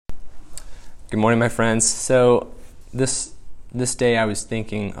Good morning, my friends. So this day I was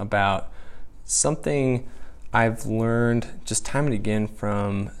thinking about something I've learned just time and again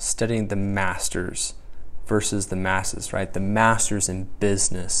from studying the masters versus the masses, right? The masters in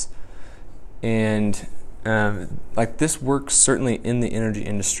business. And like this works certainly in the energy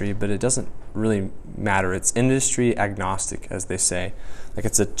industry, but it doesn't really matter. It's industry agnostic, as they say. Like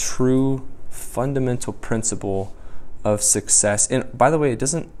it's a true fundamental principle of success. And by the way, it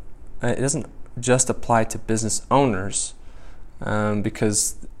doesn't just apply to business owners,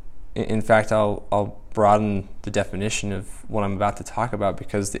 because in fact I'll broaden the definition of what I'm about to talk about,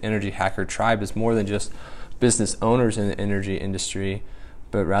 because the Energy Hacker Tribe is more than just business owners in the energy industry,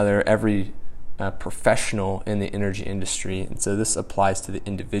 but rather every professional in the energy industry. And so this applies to the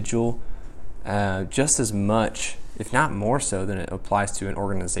individual just as much, if not more so, than it applies to an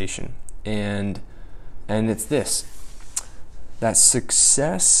organization. And it's this, that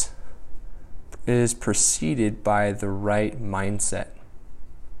success is preceded by the right mindset.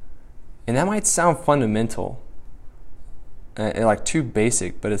 And that might sound fundamental, like too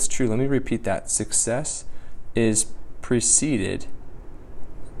basic, but it's true. Let me repeat that. Success is preceded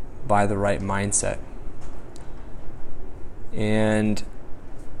by the right mindset. And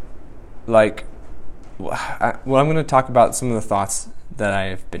like, well, I'm going to talk about some of the thoughts that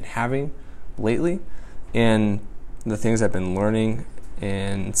I've been having lately and the things I've been learning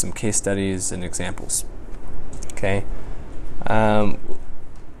and some case studies and examples. Okay. Let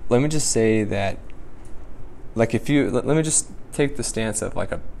me just say that, like, let me just take the stance of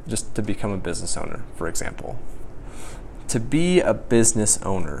just to become a business owner, for example. To be a business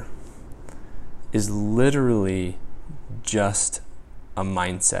owner is literally just a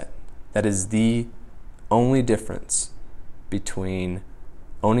mindset. That is the only difference between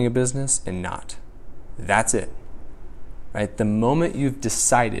owning a business and not. That's it. Right? The moment you've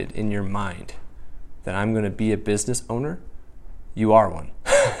decided in your mind that I'm going to be a business owner, you are one.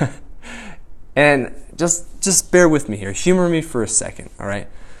 And just bear with me here. Humor me for a second, all right?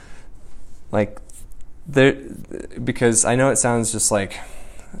 Because I know it sounds just like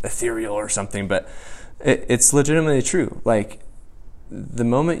ethereal or something, but it's legitimately true. Like, the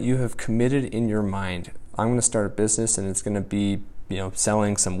moment you have committed in your mind, I'm going to start a business and it's going to be,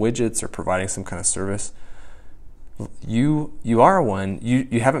 selling some widgets or providing some kind of service, you are one.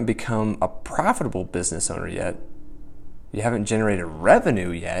 You haven't become a profitable business owner yet. You haven't generated revenue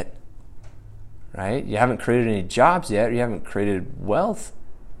yet, right? You haven't created any jobs yet. You haven't created wealth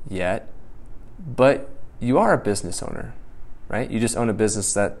yet, but you are a business owner, right? You just own a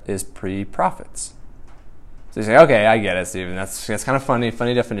business that is pre-profits. So you say, okay, I get it, Stephen. That's kind of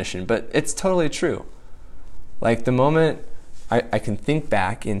funny definition, but it's totally true. Like, the moment I can think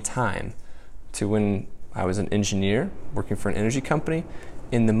back in time to when I was an engineer working for an energy company,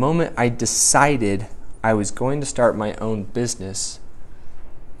 in the moment I decided I was going to start my own business,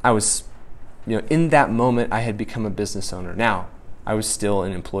 I was, in that moment I had become a business owner. Now, I was still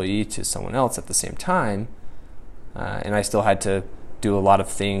an employee to someone else at the same time, and I still had to do a lot of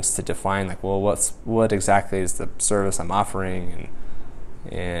things to define, like, well, what exactly is the service I'm offering,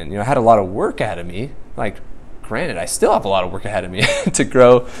 and I had a lot of work ahead of me. Like, granted, I still have a lot of work ahead of me to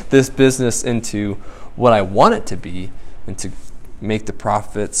grow this business into what I want it to be and to make the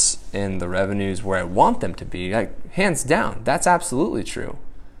profits and the revenues where I want them to be. Like, hands down, that's absolutely true.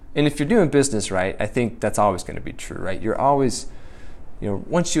 And if you're doing business right, I think that's always going to be true, right? You're always,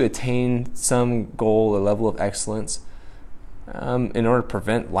 once you attain some goal or level of excellence, in order to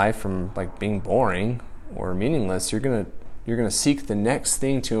prevent life from being boring or meaningless, you're gonna seek the next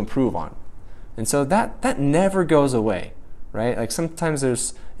thing to improve on. And so that never goes away, right? Like, sometimes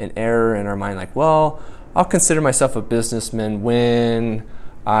there's an error in our mind, like, well, I'll consider myself a businessman when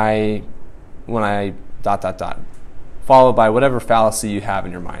I ... followed by whatever fallacy you have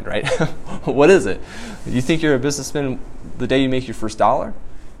in your mind, right? What is it? You think you're a businessman the day you make your first dollar?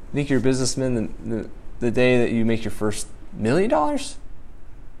 You think you're a businessman the day that you make your first $1 million?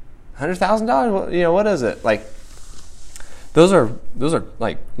 $100,000? What is it? Like, those are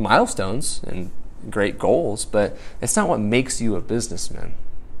like milestones and great goals, but it's not what makes you a businessman.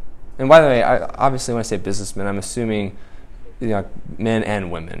 And by the way, obviously when I say businessman, I'm assuming men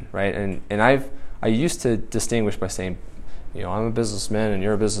and women, right? And I used to distinguish by saying, I'm a businessman and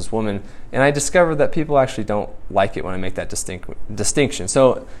you're a businesswoman, and I discovered that people actually don't like it when I make that distinction.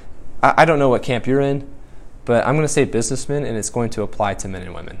 So I don't know what camp you're in, but I'm going to say businessman, and it's going to apply to men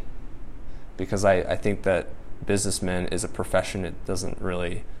and women, because I think that businessman is a profession. It doesn't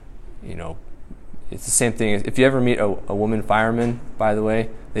really, it's the same thing. If you ever meet a woman fireman, by the way,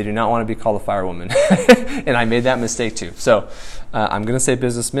 they do not want to be called a firewoman. And I made that mistake too. So I'm going to say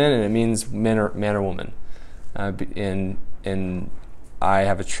businessman, and it means man or woman. And I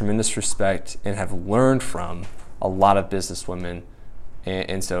have a tremendous respect and have learned from a lot of business women.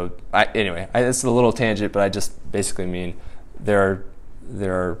 And so, it's a little tangent, but I just basically mean there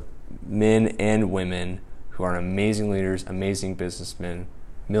are men and women who are amazing leaders, amazing businessmen,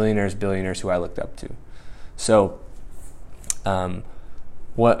 millionaires, billionaires who I looked up to. So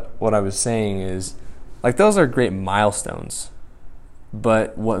what I was saying is, like, those are great milestones,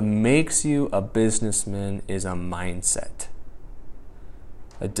 but what makes you a businessman is a mindset,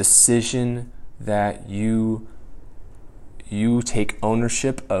 a decision that you take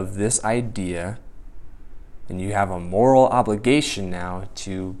ownership of this idea, and you have a moral obligation now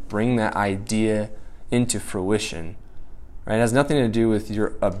to bring that idea into fruition. Right? It has nothing to do with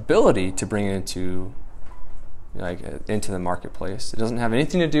your ability to bring it into the marketplace. It doesn't have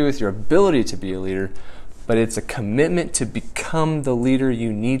anything to do with your ability to be a leader, but it's a commitment to become the leader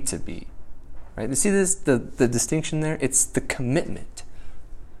you need to be. Right? You see the distinction there? It's the commitment.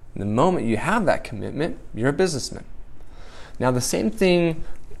 And the moment you have that commitment, you're a businessman. Now, the same thing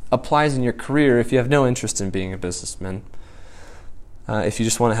applies in your career if you have no interest in being a businessman. If you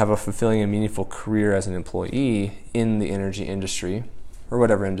just want to have a fulfilling and meaningful career as an employee in the energy industry, or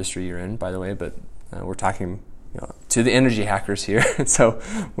whatever industry you're in, by the way, but we're talking to the energy hackers here, so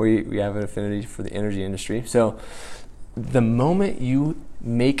we have an affinity for the energy industry. So the moment you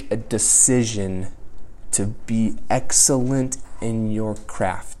make a decision to be excellent in your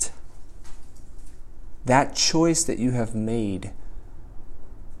craft, that choice that you have made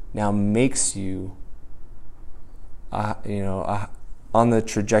now makes you on the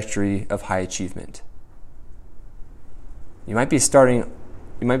trajectory of high achievement. You might be starting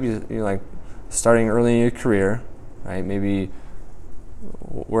early in your career, right? Maybe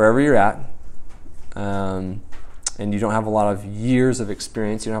wherever you're at, and you don't have a lot of years of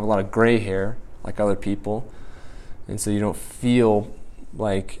experience. You don't have a lot of gray hair like other people, and so you don't feel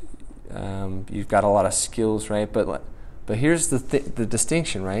like you've got a lot of skills, right? But here's the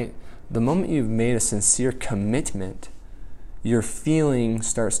distinction, right? The moment you've made a sincere commitment, your feeling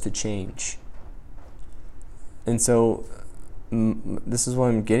starts to change. And so this is what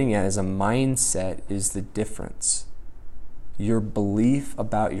I'm getting at, is a mindset is the difference. Your belief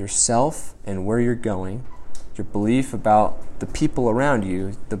about yourself and where you're going, your belief about the people around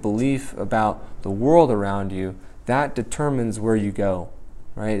you, the belief about the world around you, that determines where you go,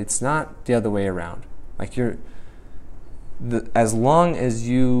 right? It's not the other way around. Like as long as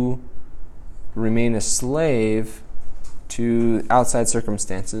you remain a slave to outside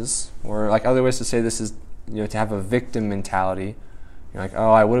circumstances, or like other ways to say this is, to have a victim mentality. You're like,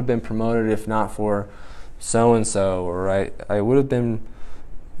 oh, I would have been promoted if not for so-and-so, or I would have been,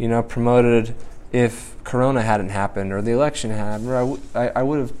 promoted if Corona hadn't happened, or the election hadn't, or I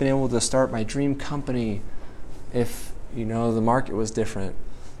would have been able to start my dream company if, the market was different,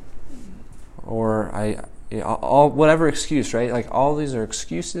 or all whatever excuse, right? Like, all these are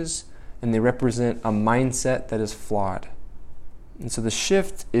excuses, and they represent a mindset that is flawed. And so the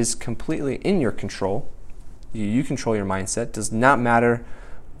shift is completely in your control. You control your mindset. It does not matter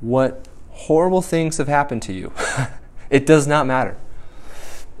what horrible things have happened to you. It does not matter.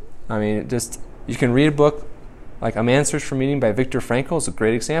 I mean, you can read a book like A Man's Search for Meaning by Viktor Frankl is a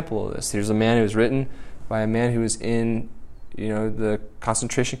great example of this. Here's a man who was written by a man who was in, the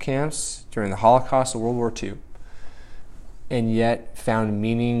concentration camps during the Holocaust of World War II, and yet found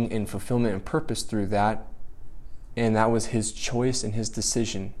meaning and fulfillment and purpose through that. And that was his choice and his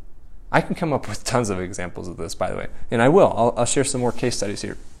decision. I can come up with tons of examples of this, by the way, and I will. I'll share some more case studies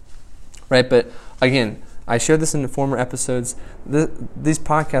here, right? But again, I shared this in the former episodes. These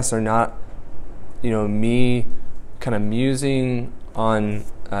podcasts are not, me kind of musing on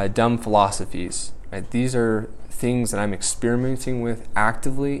dumb philosophies, right? These are things that I'm experimenting with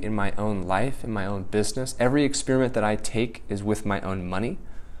actively in my own life, in my own business. Every experiment that I take is with my own money,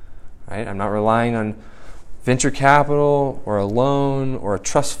 right? I'm not relying on venture capital or a loan or a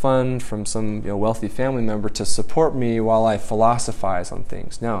trust fund from some wealthy family member to support me while I philosophize on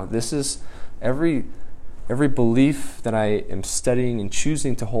things. No, this is every belief that I am studying and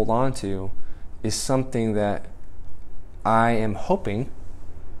choosing to hold on to is something that I am hoping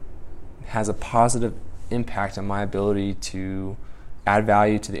has a positive impact on my ability to add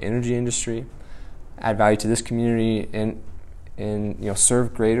value to the energy industry, add value to this community, and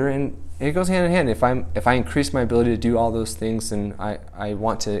serve greater. And it goes hand in hand. If I increase my ability to do all those things, then I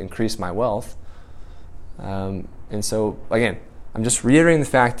want to increase my wealth. And so again, I'm just reiterating the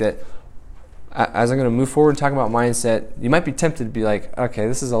fact that as I'm going to move forward and talk about mindset, you might be tempted to be like, okay,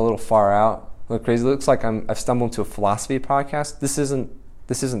 this is a little far out, a little crazy. It looks like I've stumbled into a philosophy podcast. This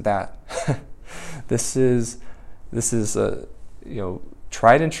isn't that. This is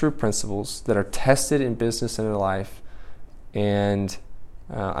tried and true principles that are tested in business and in life, and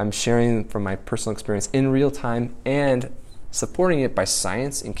I'm sharing from my personal experience in real time and supporting it by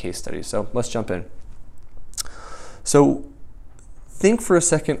science and case studies. So let's jump in. So think for a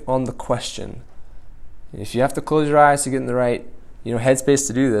second on the question. If you have to close your eyes to get in the right, headspace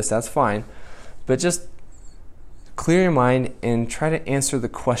to do this, that's fine. But just clear your mind and try to answer the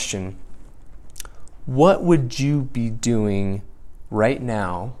question: what would you be doing right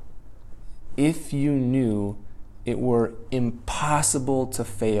now if you knew it were impossible to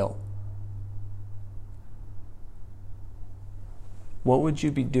fail? What would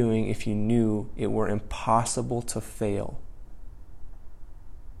you be doing if you knew it were impossible to fail?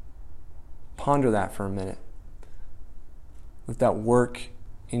 Ponder that for a minute. Let that work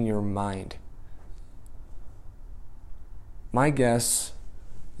in your mind. My guess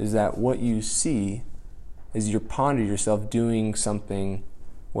is that what you see as you ponder yourself doing something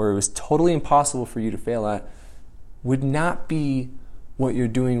where it was totally impossible for you to fail at would not be what you're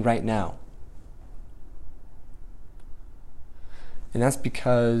doing right now. And that's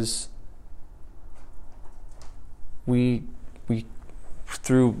because we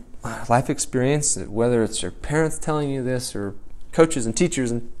through life experience, whether it's your parents telling you this or coaches and teachers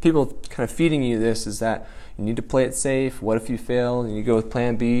and people kind of feeding you this, is that you need to play it safe. What if you fail? You go with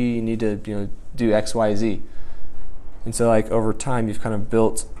plan B. You need to do X, Y, Z. And so over time you've kind of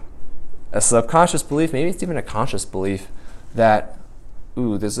built a subconscious belief, maybe it's even a conscious belief, that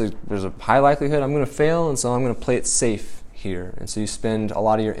there's a high likelihood I'm going to fail, and so I'm going to play it safe here. And so you spend a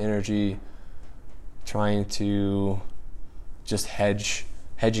lot of your energy trying to just hedge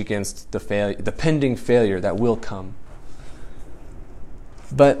against the pending failure that will come.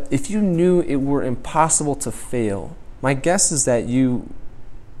 But if you knew it were impossible to fail, my guess is that you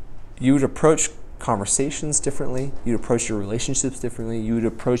would approach conversations differently, you'd approach your relationships differently, you would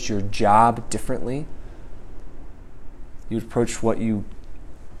approach your job differently, you would approach what you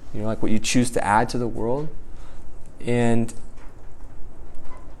choose to add to the world. And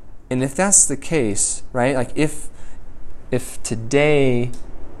if that's the case, right? If today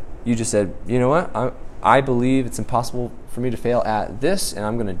you just said, you know what, I believe it's impossible for me to fail at this, and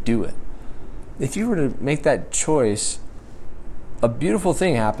I'm going to do it. If you were to make that choice, a beautiful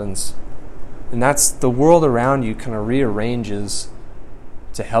thing happens, and that's the world around you kind of rearranges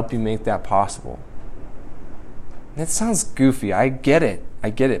to help you make that possible. That sounds goofy. I get it.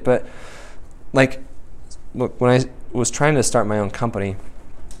 But look, when I was trying to start my own company,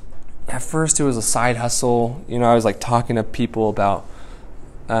 at first it was a side hustle. I was talking to people about,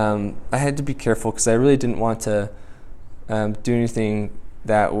 I had to be careful because I really didn't want to do anything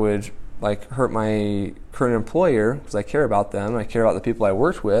that would hurt my current employer, because I care about them. I care about the people I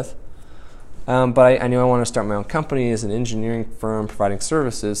worked with. But I knew I wanted to start my own company as an engineering firm providing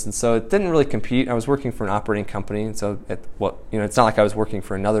services, and so it didn't really compete. I was working for an operating company, and so it's not like I was working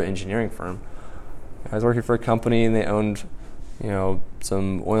for another engineering firm. I was working for a company, and they owned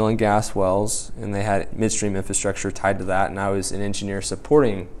some oil and gas wells, and they had midstream infrastructure tied to that, and I was an engineer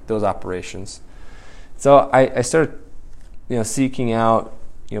supporting those operations. So I started seeking out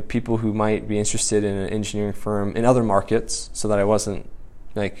people who might be interested in an engineering firm in other markets, so that I wasn't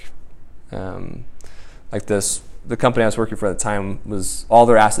the company I was working for at the time was, all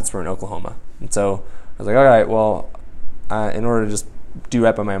their assets were in Oklahoma. And so I was like, all right, well, in order to just do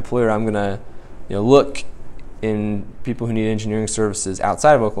right by my employer, I'm going to look in people who need engineering services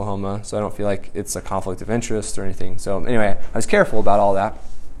outside of Oklahoma, so I don't feel like it's a conflict of interest or anything. So anyway, I was careful about all that.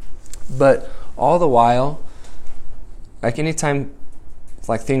 But all the while, anytime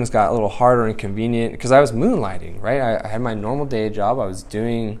things got a little harder and inconvenient, because I was moonlighting, right? I had my normal day job. I was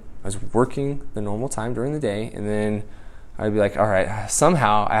working the normal time during the day, and then I'd be like, all right,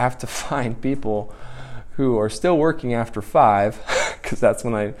 somehow I have to find people who are still working after 5, because that's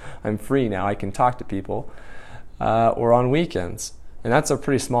when I'm free now. I can talk to people, or on weekends. And that's a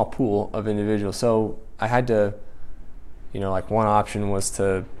pretty small pool of individuals. So I had to, one option was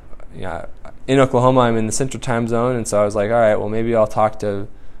to, in Oklahoma, I'm in the Central Time Zone, and so I was like, all right, well, maybe I'll talk to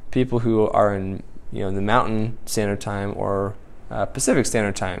people who are in, the Mountain Standard Time or Pacific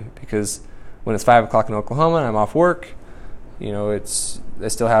Standard Time, because when it's 5 o'clock in Oklahoma and I'm off work, I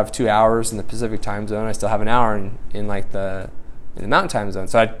still have 2 hours in the Pacific Time Zone. I still have an hour in the Mountain Time Zone.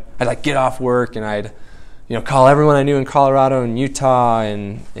 So I'd get off work and I'd call everyone I knew in Colorado and Utah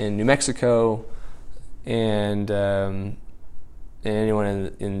and New Mexico and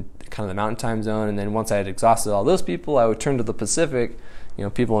anyone in kind of the Mountain Time Zone, and then once I had exhausted all those people, I would turn to the Pacific,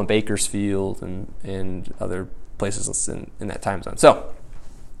 people in Bakersfield and other places in that time zone. So,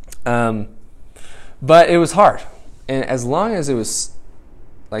 but it was hard, and as long as it was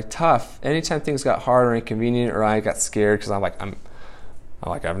like tough, anytime things got hard or inconvenient, or I got scared because I'm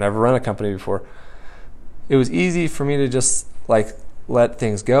like I've never run a company before, it was easy for me to just like let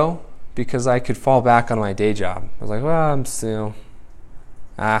things go, because I could fall back on my day job. I was like, well, I'm still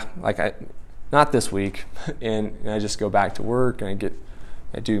not this week, and I just go back to work, and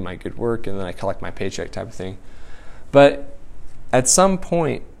I do my good work, and then I collect my paycheck type of thing. But at some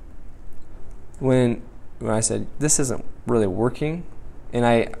point, when I said this isn't really working, and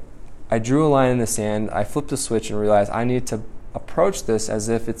I drew a line in the sand, I flipped a switch and realized I need to approach this as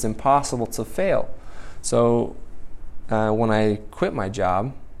if it's impossible to fail. So when I quit my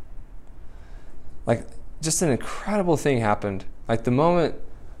job, like just an incredible thing happened. Like the moment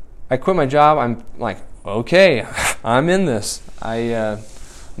I quit my job, I'm like, okay, I'm in this. I'm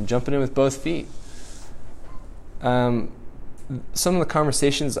jumping in with both feet. Some of the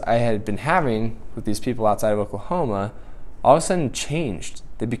conversations I had been having with these people outside of Oklahoma all of a sudden changed.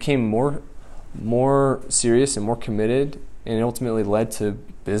 They became more serious and more committed, and it ultimately led to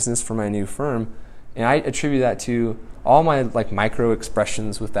business for my new firm. And I attribute that to all my like micro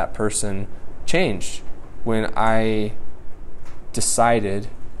expressions with that person changed when I decided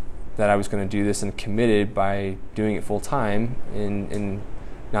that I was going to do this and committed by doing it full time and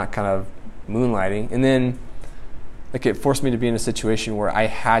not kind of moonlighting. And then like it forced me to be in a situation where I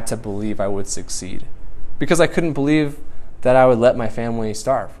had to believe I would succeed, because I couldn't believe that I would let my family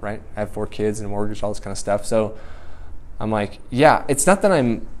starve, right? I have 4 kids and a mortgage, all this kind of stuff. So I'm like, yeah, it's not that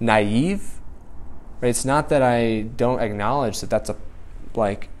I'm naive, right? It's not that I don't acknowledge that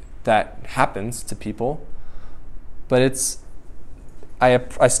that happens to people, but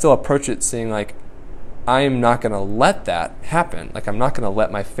I still approach it saying like, I am not going to let that happen. Like I'm not going to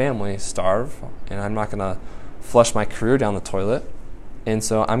let my family starve, and I'm not going to flush my career down the toilet. And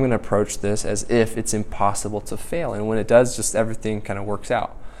so I'm going to approach this as if it's impossible to fail. And when it does, just everything kind of works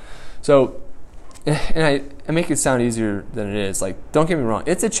out. So, and I make it sound easier than it is. Like, don't get me wrong,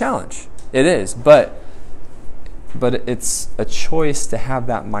 it's a challenge. It is, but it's a choice to have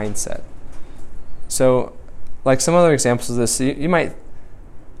that mindset. So, like some other examples of this, you might,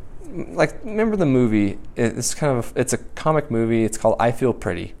 like, remember the movie? It's a comic movie. It's called I Feel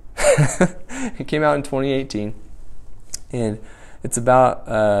Pretty. It came out in 2018, and it's about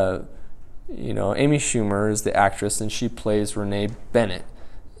Amy Schumer is the actress, and she plays Renee Bennett,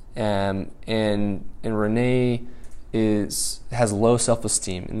 and Renee has low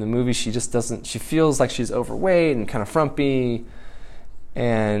self-esteem. In the movie, she feels like she's overweight and kind of frumpy,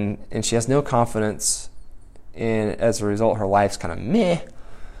 and she has no confidence, and as a result, her life's kind of meh.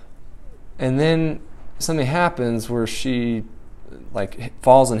 And then something happens where she like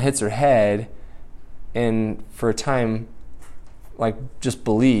falls and hits her head, and for a time like just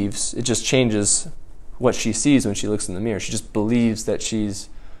believes, it just changes what she sees when she looks in the mirror. She just believes that she's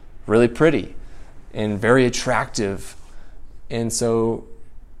really pretty and very attractive, and so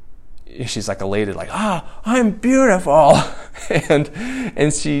she's like elated, like, I'm beautiful. and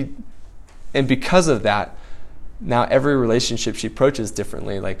because of that, now every relationship she approaches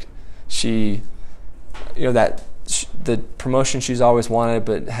differently. Like the promotion she's always wanted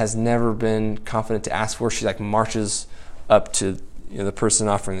but has never been confident to ask for, she like marches up to the person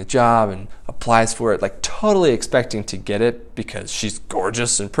offering the job and applies for it, like totally expecting to get it because she's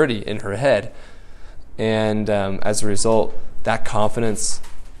gorgeous and pretty in her head. And as a result, that confidence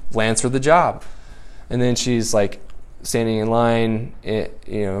lands her the job. And then she's like standing in line, at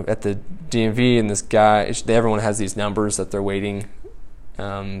the DMV, and this guy, everyone has these numbers that they're waiting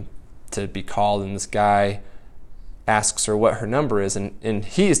to be called, and this guy asks her what her number is, and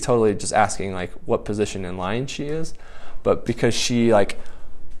he is totally just asking like what position in line she is. But because she like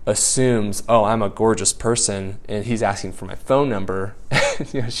assumes, I'm a gorgeous person, and he's asking for my phone number,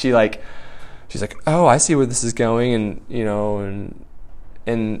 she's like, I see where this is going,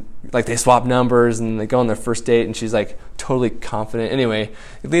 and like they swap numbers and they go on their first date, and she's like totally confident. Anyway,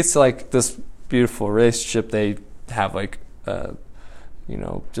 it leads to like this beautiful relationship. They have like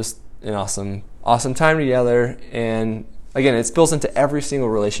just an awesome time together. And again, it spills into every single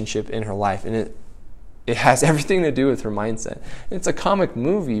relationship in her life, and it has everything to do with her mindset. It's a comic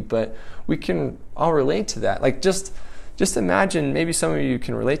movie, but we can all relate to that. Like just imagine, maybe some of you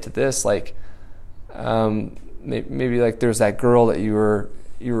can relate to this, like maybe like there's that girl that you were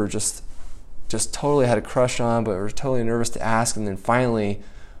just totally had a crush on, but were totally nervous to ask, and then finally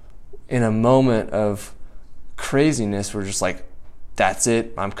in a moment of craziness we're just like, that's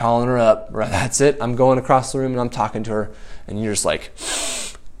it, I'm calling her up, or that's it, I'm going across the room and I'm talking to her. And you're just like,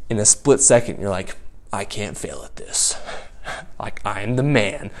 in a split second, you're like, I can't fail at this. Like, I'm the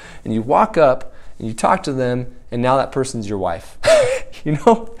man. And you walk up and you talk to them, and now that person's your wife. You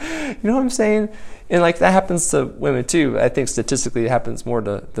know what I'm saying? And like, that happens to women too. I think statistically it happens more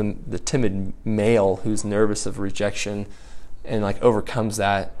to the timid male who's nervous of rejection and like overcomes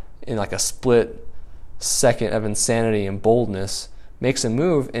that in like a split second of insanity and boldness, makes a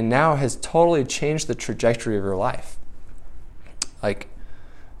move, and now has totally changed the trajectory of her life. Like,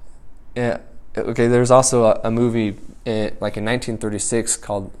 okay, there's also a movie like in 1936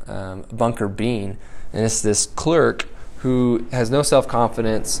 called Bunker Bean, and it's this clerk who has no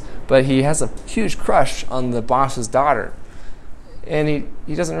self-confidence, but he has a huge crush on the boss's daughter. And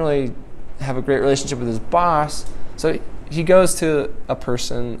he doesn't really have a great relationship with his boss, so he goes to a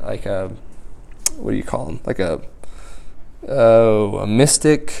person like a, what do you call him? Like a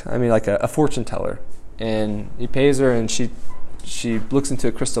mystic, like a fortune teller. And he pays her, and she looks into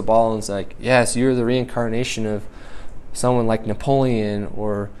a crystal ball and is like, yes, you're the reincarnation of someone like Napoleon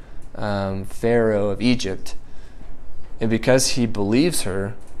or Pharaoh of Egypt. And because he believes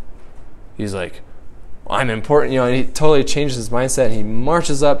her, he's like, I'm important, and he totally changes his mindset, and he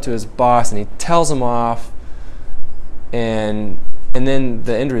marches up to his boss and he tells him off. And then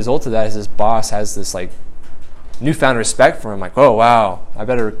the end result of that is his boss has this like newfound respect for him, like, oh wow, I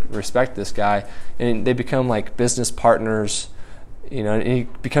better respect this guy. And they become like business partners, and he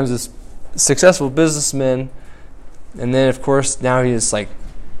becomes this successful businessman. And then of course now he's like,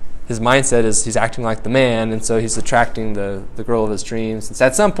 his mindset is he's acting like the man, and so he's attracting the girl of his dreams. And so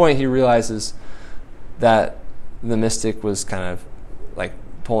at some point he realizes that the mystic was kind of like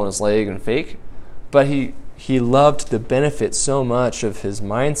pulling his leg and fake, but he loved the benefit so much of his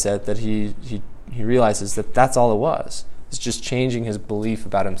mindset that he realizes that that's all it was. It's just changing his belief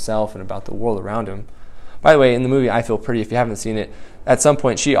about himself and about the world around him. By the way, in the movie I Feel Pretty, if you haven't seen it, at some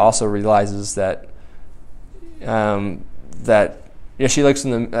point she also realizes that she looks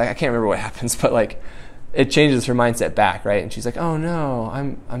in the, I can't remember what happens, but like it changes her mindset back, right? And she's like, oh no,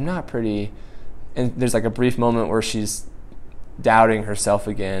 I'm not pretty. And there's like a brief moment where she's doubting herself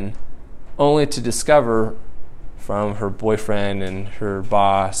again, only to discover from her boyfriend and her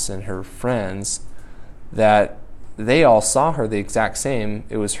boss and her friends that they all saw her the exact same.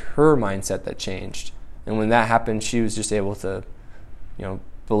 It was her mindset that changed. And when that happened, she was just able to,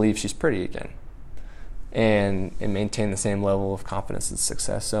 believe she's pretty again and maintain the same level of confidence and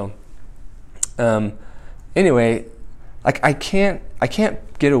success. So anyway, like I can't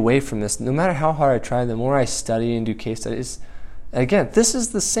get away from this. No matter how hard I try, the more I study and do case studies. Again, this is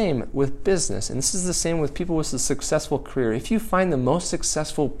the same with business, and this is the same with people with a successful career. If you find the most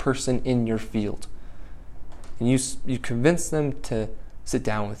successful person in your field, and you convince them to sit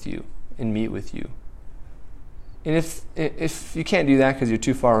down with you and meet with you, and if you can't do that because you're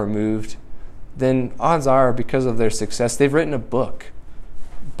too far removed, then odds are, because of their success, they've written a book.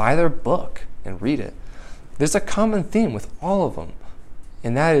 Buy their book and read it. There's a common theme with all of them,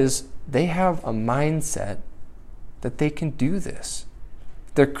 and that is they have a mindset that they can do this.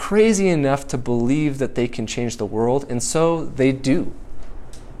 They're crazy enough to believe that they can change the world, and so they do.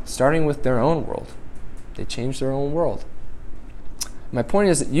 Starting with their own world. They change their own world. My point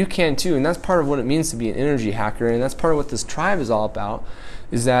is that you can too, and that's part of what it means to be an energy hacker, and that's part of what this tribe is all about,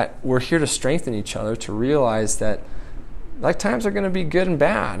 is that we're here to strengthen each other, to realize that like times are going to be good and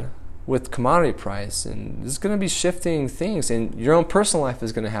bad with commodity price, and there's going to be shifting things, and your own personal life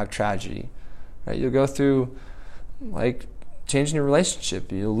is going to have tragedy. Right? You'll go through like changing your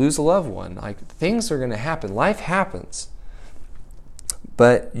relationship, you'll lose a loved one, like things are going to happen, life happens,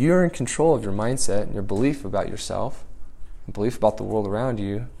 but you're in control of your mindset and your belief about yourself, and belief about the world around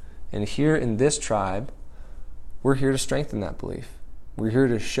you. And here in this tribe, we're here to strengthen that belief. We're here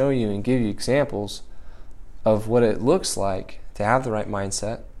to show you and give you examples of what it looks like to have the right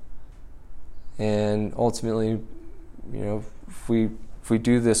mindset, and ultimately, if we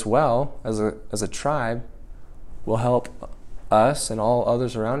do this well as a tribe, will help us and all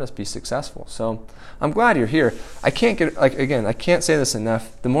others around us be successful. So I'm glad you're here. I can't say this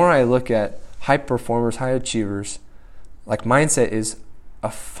enough. The more I look at high performers, high achievers, like mindset is a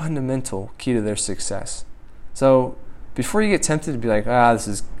fundamental key to their success. So before you get tempted to be like, this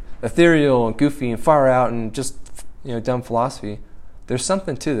is ethereal and goofy and far out and just dumb philosophy, there's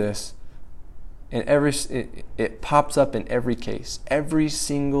something to this. And it pops up in every case, every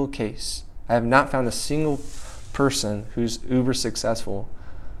single case. I have not found a single person who's uber successful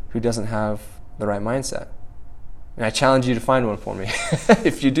who doesn't have the right mindset. And I challenge you to find one for me.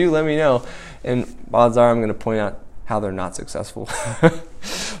 If you do, let me know. And odds are I'm going to point out how they're not successful.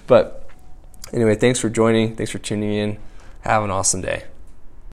 But anyway, thanks for joining. Thanks for tuning in. Have an awesome day.